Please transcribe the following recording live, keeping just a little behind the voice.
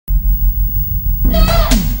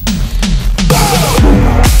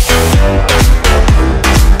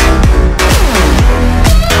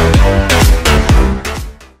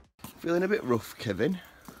Feeling a bit rough, Kevin?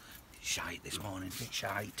 Shite this morning, bit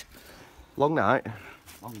shite. Long night?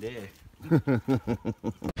 Long day. Think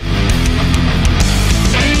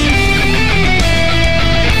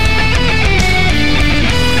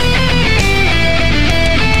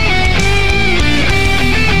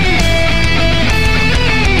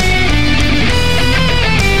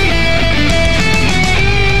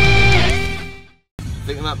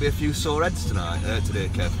there might be a few sore heads today,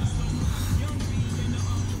 Kev?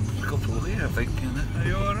 A couple here, I think. Are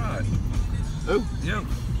you alright? Who? You?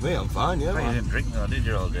 Me, I'm fine, yeah. You didn't drink though, did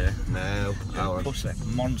you, all day? No, I were. Pussy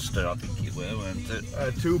monster, I think you were, weren't it? I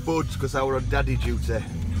had 2 buds because I were on daddy duty.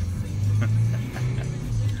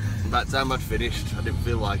 By the time I'd finished, I didn't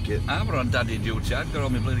feel like it. I were on daddy duty, I'd got all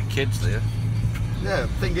my bloody kids there. Yeah, the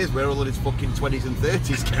thing is, we're all in his fucking 20s and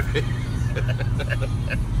 30s, Kevin.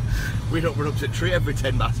 We don't run up to a tree every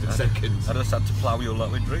 10 bastard seconds. I just had to plough you a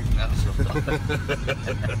lot with drink.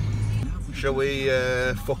 Shall we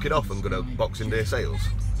fuck it off and go to Boxing Day sales?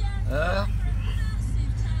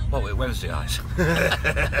 What, with Wednesday eyes?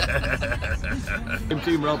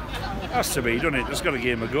 Team Rob. Has to be, doesn't it? It's got to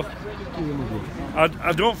give him a go.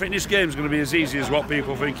 I don't think this game's going to be as easy as what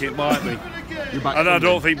people think it might be. And I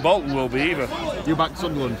don't think Bolton will be either. You back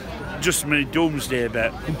Sunderland? Just my doomsday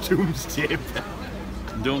bet. Doomsday bet?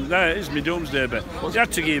 No, it is my doomsday bet. You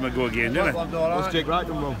had to give him a go again, didn't it? What's Jake Wright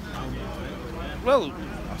done wrong? Well,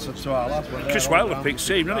 Chris Wilder picked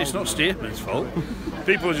Seaman, it's not Stearman's fault.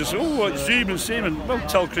 People are just, oh, it's Seaman. Well,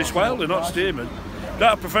 tell Chris Wilder, not Stearman.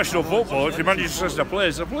 That professional football, if your manager says the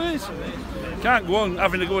players, the players. Can't go on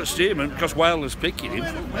having to go at Stearman because Wilder's picking him.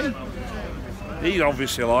 He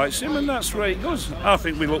obviously likes him, and that's where it goes. I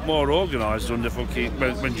think we look more organised under fucking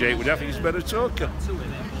when Jake would. I think he's a better talker.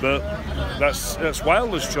 But that's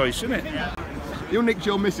Wilder's choice, isn't it? You nicked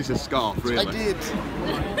your missus' scarf, really? I did.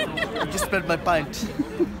 I just spilled my pint.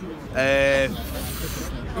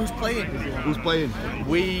 Who's playing? Who's playing?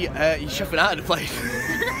 Sheffield United playing.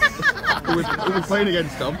 who was playing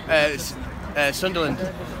against, Tom? Sunderland.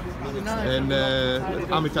 And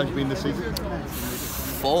how many times have you been this season?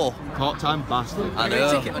 4. Part-time bastard. I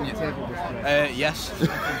know. Ticket on your table? Yes.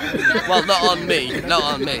 Well, not on me.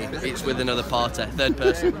 It's with another party, third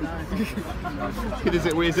person. Is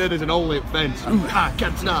it weird? There's an all-lit fence.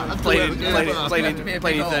 Can't start. Playing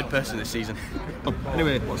in third person this season. Oh,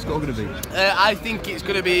 anyway, what's the score going to be? I think it's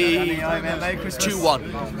going to be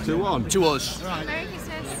 2-1. 2-1? To us.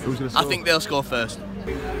 Who's going to score? I think they'll score first.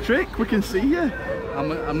 Trick, we can see you.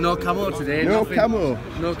 I'm no camo today. No nothing. camo?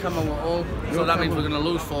 No camo at all. So that means we're going to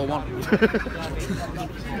lose 4-1.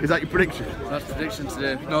 Is that your prediction? That's prediction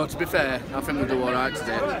today. No, to be fair, I think we'll do alright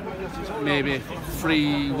today. Maybe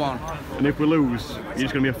 3-1. And if we lose, you're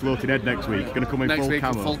just going to be a floating head next week. You're going to come in next full week,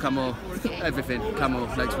 camo? Full camo. Everything. Camo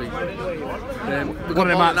next week. One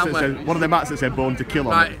of the mats that said born to kill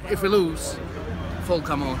on right, it. if we lose, full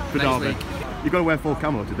camo for next Derby. week. You've got to wear full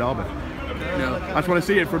camo to Derby. No. I just want to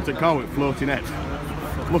see you in front of the car with floating head.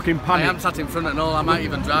 Looking panicked. I am sat in front and all, I might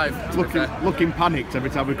even drive. Looking panicked every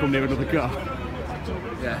time we come near another car.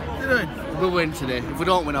 Yeah. We'll win today. If we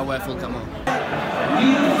don't win, I'll wear full camo.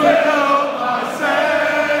 You fill my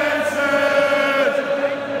senses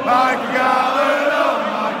like a gallon of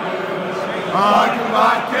my goods, like a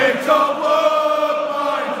bucket of wood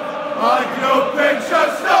mines, like an open shut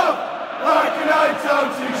stop, like a night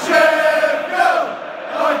out in Sheffield,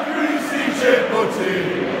 like a greasy chip butty,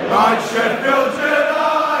 like Sheffield United.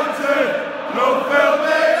 No fail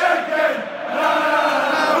me again.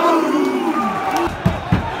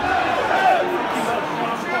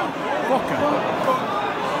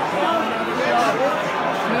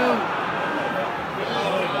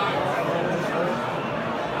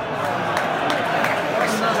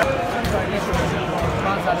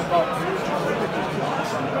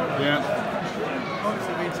 Yeah.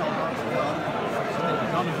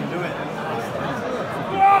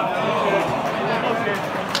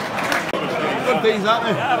 Good things, aren't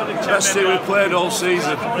they? Best team we've played all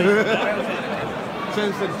season.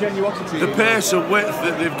 Sense of genuosity. The pace and width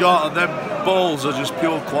that they've got and them balls are just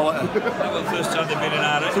pure quality. First time they've been in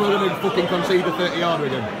our Some of them fucking concede a 30-yarder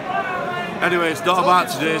again. Anyway, it's not about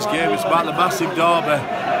today's game, it's about the massive derby.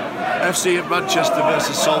 FC of Manchester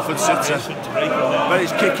versus Salford City. But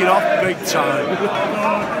it's kicking off big time.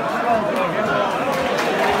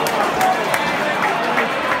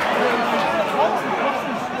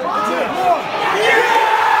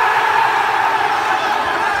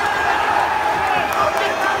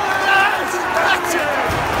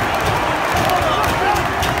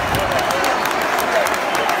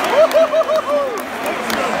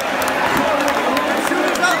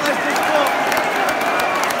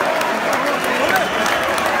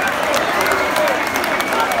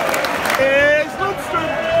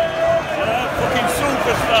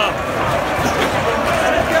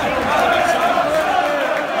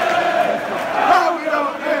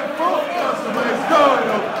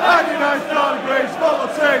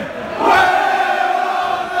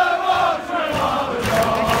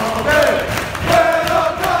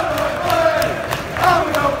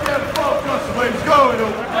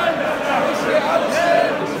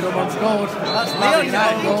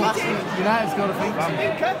 United's got a thing.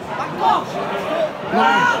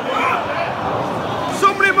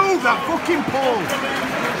 Somebody move that fucking pole.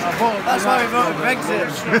 That's why we voted Brexit.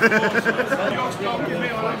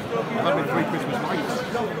 I've had me 3 Christmas nights.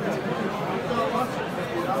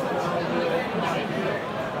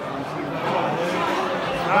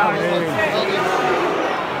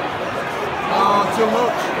 Oh, too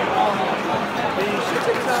much.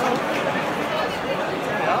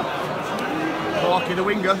 Lucky the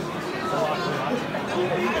winger.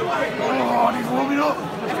 Oh, he's warming up.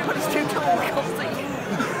 Everybody's too tall.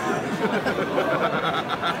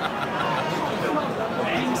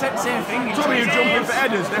 He said the same thing. Some of you jumping for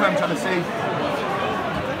headers, now I'm trying to see.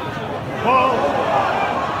 Ball.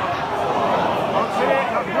 That's it.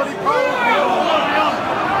 That's bloody cold.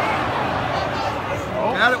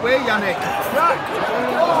 Out of way, Yannick. Jack.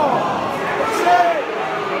 Oh.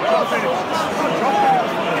 That's it.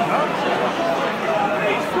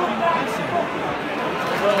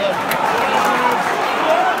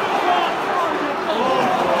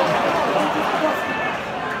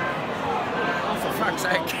 For fuck's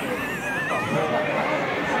sake.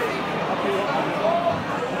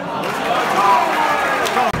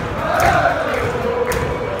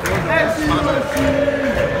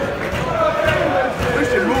 We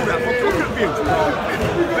should move that fucking look at view.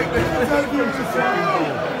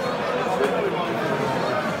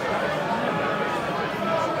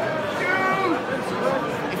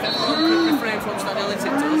 If anyone could refrain from standing on it,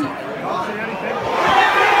 does it?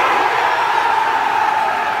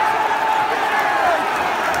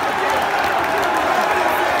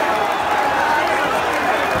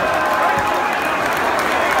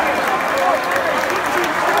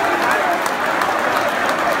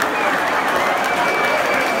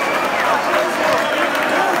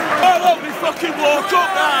 Fucking walk up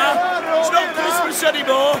now. It's not Christmas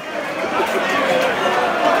anymore.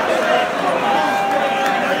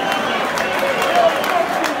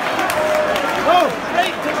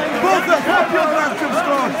 Both the popular lads have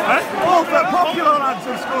scored. Both the popular lads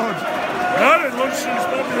have scored. I didn't Lunson's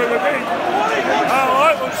popular with me. I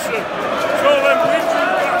like Lunson. It's all them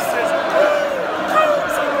whinging bastards.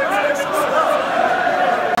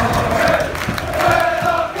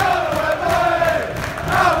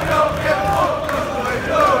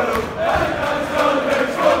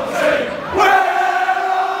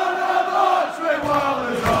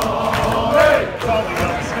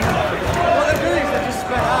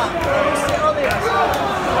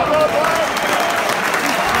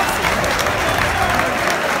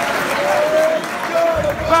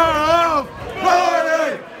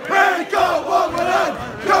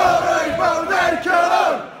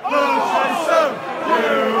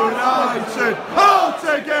 All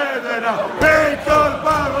together now, pick up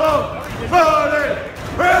barrel, volley,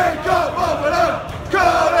 pick up over them,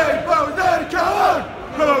 calling, both then come on,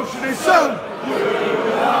 promotion is soon.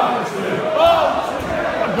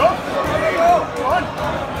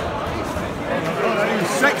 You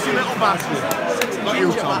sexy little bastard. Not you,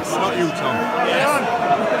 Tom. Not you, Tom.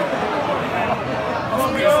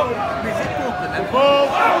 Ball.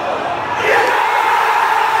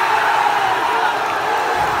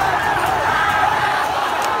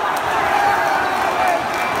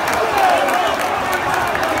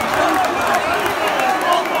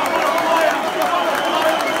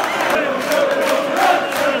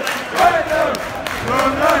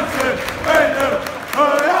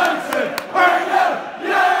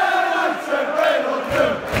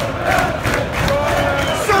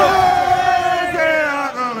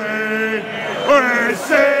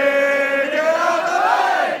 Say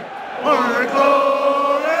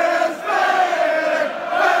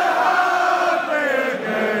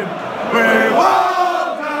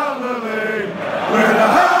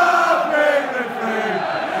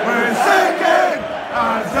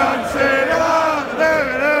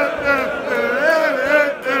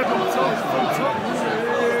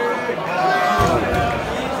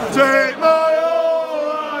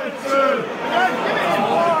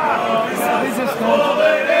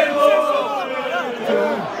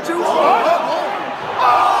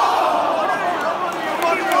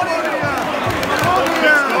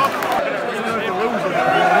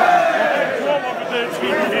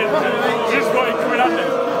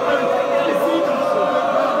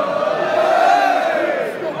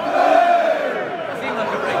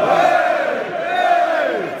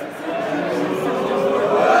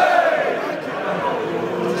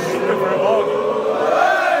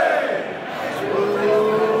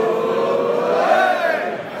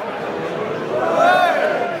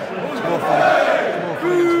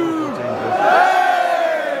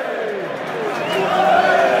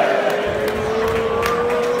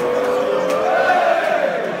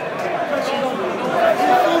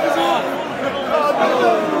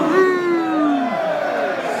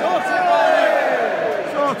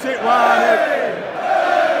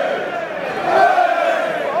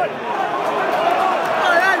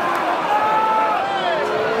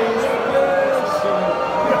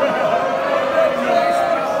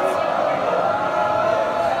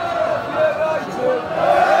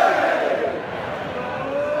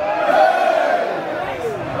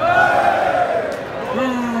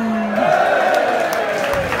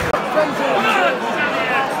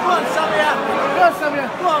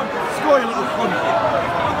Come on, score, you little cunt.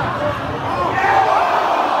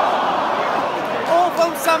 All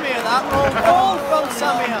from Samir, that. All from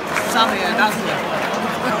Samir. Samir, that's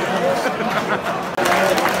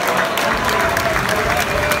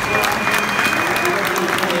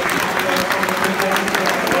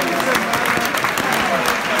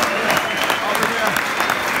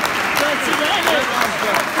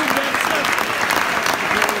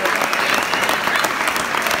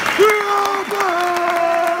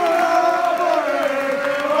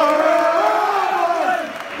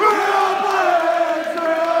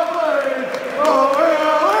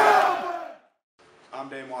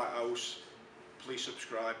Please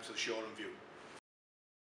subscribe to the Shoreham View.